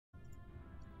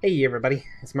Hey everybody,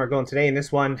 it's Margo, and today in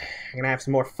this one, I'm gonna have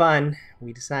some more fun.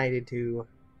 We decided to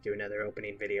do another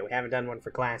opening video. We haven't done one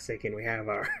for Classic, and we have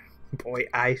our boy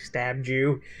I Stabbed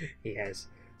You. He has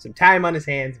some time on his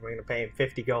hands. We're gonna pay him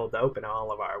 50 gold to open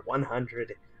all of our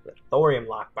 100 Thorium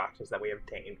lockboxes that we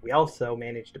obtained. We also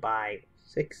managed to buy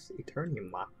 6 Eternium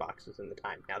lockboxes in the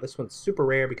time. Now this one's super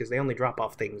rare because they only drop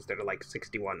off things that are like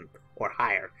 61 or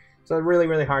higher. So they're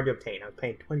really hard to obtain. I was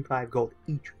paying 25 gold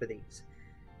each for these.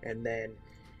 And then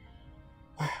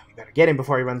we better get him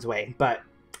before he runs away. But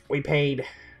we paid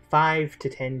 5 to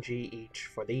 10G each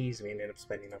for these. We ended up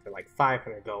spending over like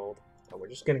 500 gold. So we're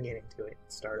just gonna get into it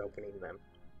and start opening them.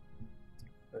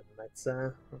 Let's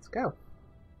go.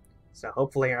 So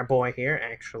hopefully our boy here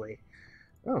actually.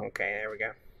 Oh, okay, there we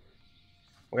go.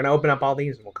 We're gonna open up all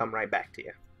these and we'll come right back to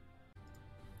you.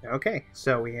 Okay,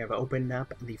 so we have opened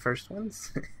up the first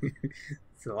ones.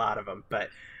 It's a lot of them, but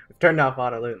we've turned off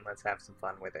auto loot and let's have some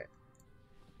fun with it.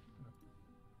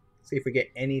 See if we get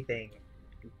anything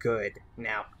good.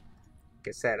 Now, like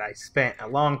I said, I spent a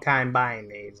long time buying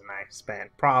these, and I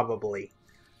spent probably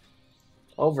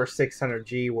over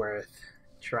 600G worth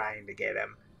trying to get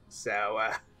them.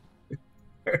 So,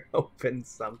 we're hoping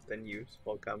something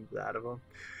useful comes out of them.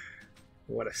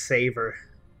 What a savor,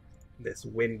 this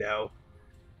window.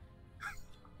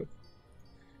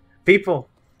 People,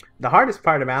 the hardest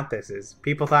part about this is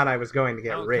people thought I was going to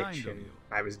get rich, and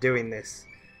I was doing this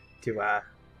to,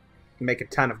 make a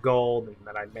ton of gold and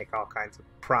that I'd make all kinds of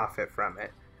profit from it.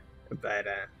 But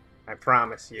I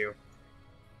promise you,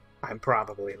 I'm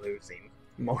probably losing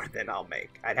more than I'll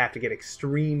make. I'd have to get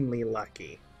extremely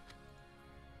lucky.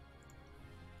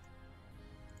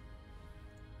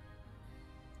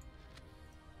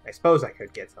 I suppose I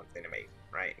could get something amazing,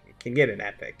 right? You can get an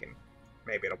epic and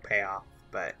maybe it'll pay off,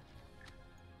 but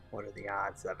what are the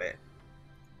odds of it?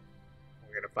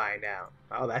 We're gonna find out.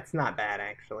 Oh, that's not bad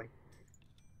actually.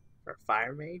 For a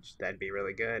fire mage, that'd be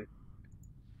really good.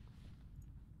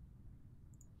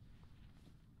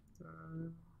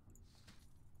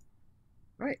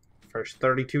 Alright, first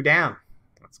 32 down.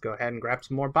 Let's go ahead and grab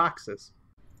some more boxes.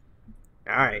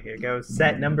 Alright, here goes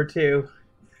set number 2.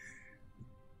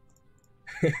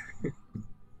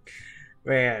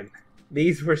 Man,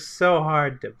 these were so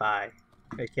hard to buy.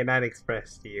 I cannot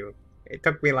express to you. It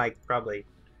took me like probably,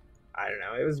 I don't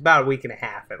know, it was about a week and a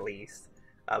half at least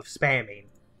of spamming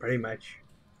pretty much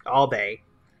all day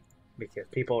because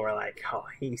people were like, oh,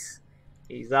 he's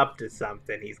up to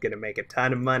something. He's gonna make a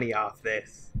ton of money off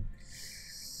this.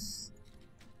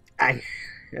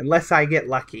 Unless I get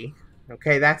lucky.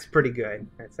 Okay, that's pretty good.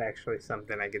 That's actually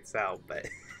something I could sell, but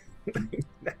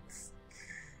that's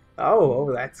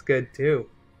that's good too.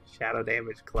 Shadow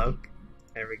damage cloak.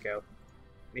 There we go.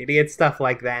 Need to get stuff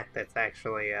like that that's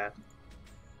actually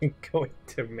going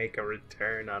to make a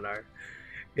return on our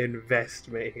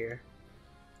investment here.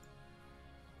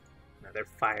 Another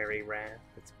fiery wrath.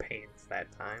 It's pains that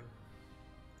time.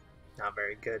 Not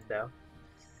very good though.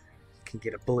 You can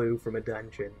get a blue from a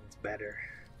dungeon. It's better.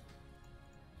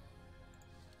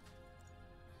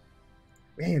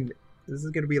 Man, this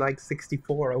is gonna be like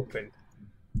 64 open.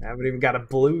 I haven't even got a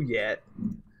blue yet.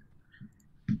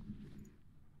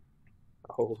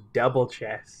 Oh, double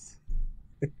chest.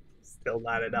 Still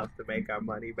not enough to make our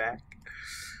money back.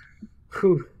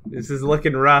 Whew, this is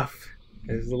looking rough.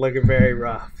 This is looking very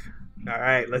rough.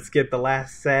 Alright, let's get the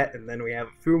last set, and then we have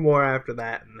a few more after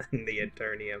that, and then the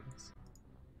Eterniums.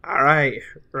 Alright,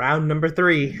 round number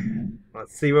 3.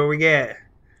 Let's see what we get.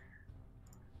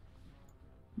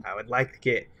 I would like to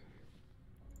get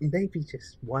maybe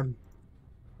just one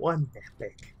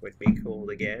epic would be cool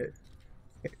to get.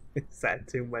 Is that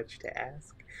too much to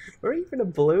ask? Or even a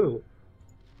blue.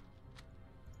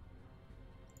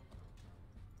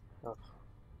 Oh.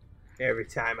 Every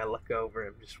time I look over,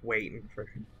 I'm just waiting for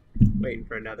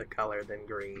another color than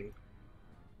green.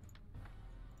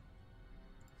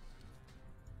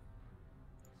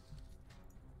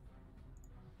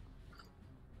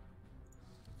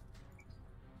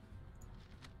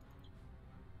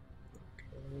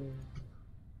 Okay.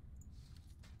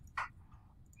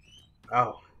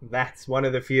 Oh, that's one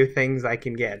of the few things I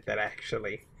can get that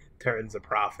actually turns a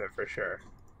profit for sure.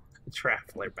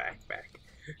 Traveler backpack.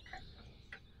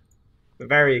 A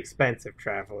very expensive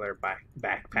traveler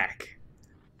backpack.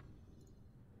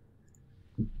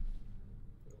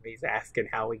 He's asking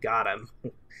how we got him.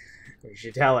 We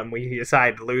should tell him we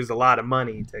decided to lose a lot of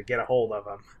money to get a hold of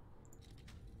him.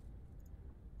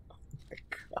 Oh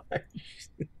my gosh.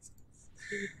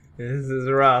 This is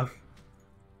rough.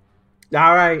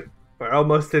 Alright, we're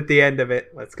almost at the end of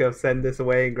it. Let's go send this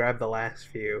away and grab the last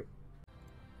few.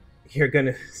 you're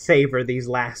gonna savor these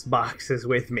last boxes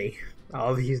with me.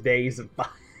 All these days of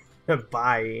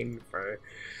buying for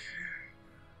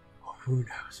who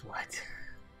knows what.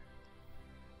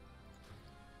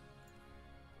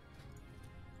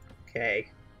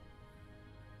 Okay.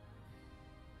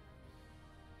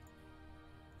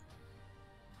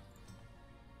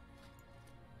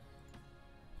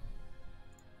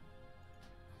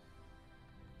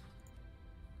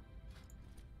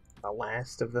 The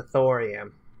last of the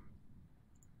thorium.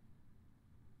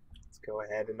 Let's go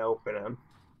ahead and open them.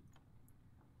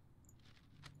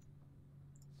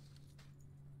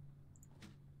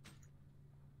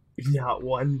 Not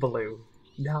one blue.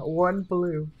 Not one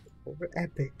blue. We're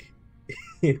epic.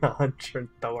 100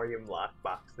 thorium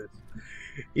lockboxes.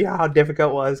 You know how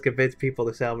difficult it was to convince people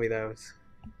to sell me those.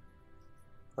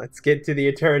 Let's get to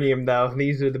the Eternium though.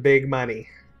 These are the big money.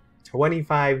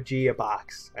 25G a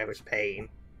box I was paying.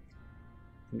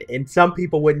 And some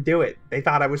people wouldn't do it. They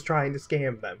thought I was trying to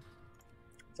scam them.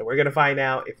 So we're going to find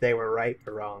out if they were right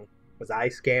or wrong. Was I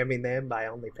scamming them by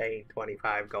only paying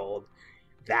 25 gold?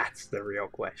 That's the real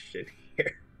question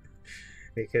here.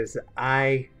 Because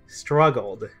I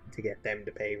struggled to get them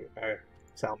to pay or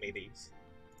sell me these.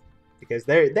 Because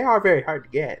they are very hard to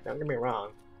get. Don't get me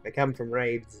wrong. They come from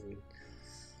raids and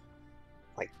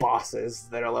like bosses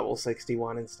that are level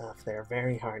 61 and stuff. They're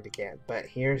very hard to get. But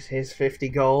here's his 50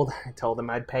 gold. I told him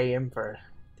I'd pay him for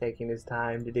taking his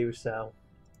time to do so.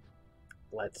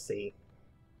 Let's see.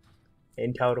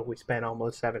 In total, we spent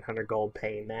almost 700 gold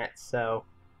paying that, so...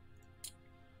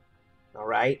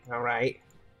 Alright, alright.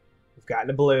 We've gotten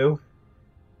a blue.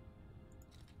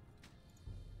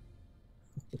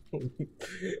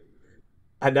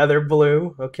 Another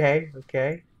blue. Okay,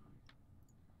 okay.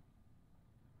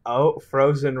 Oh,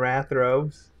 frozen wrath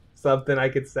robes. Something I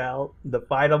could sell. The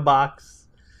final box.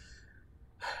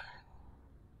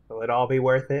 Will it all be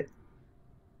worth it?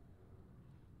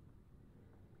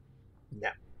 No.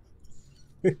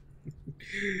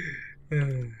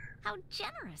 How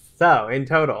generous. So, in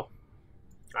total,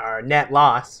 our net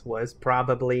loss was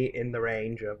probably in the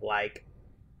range of like,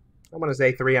 I want to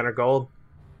say 300 gold.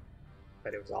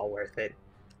 But it was all worth it.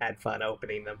 Had fun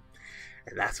opening them.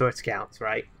 And that's what counts,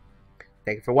 right?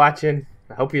 Thank you for watching.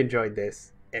 I hope you enjoyed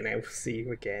this. And I will see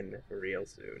you again real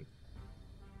soon.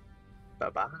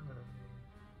 Bye-bye.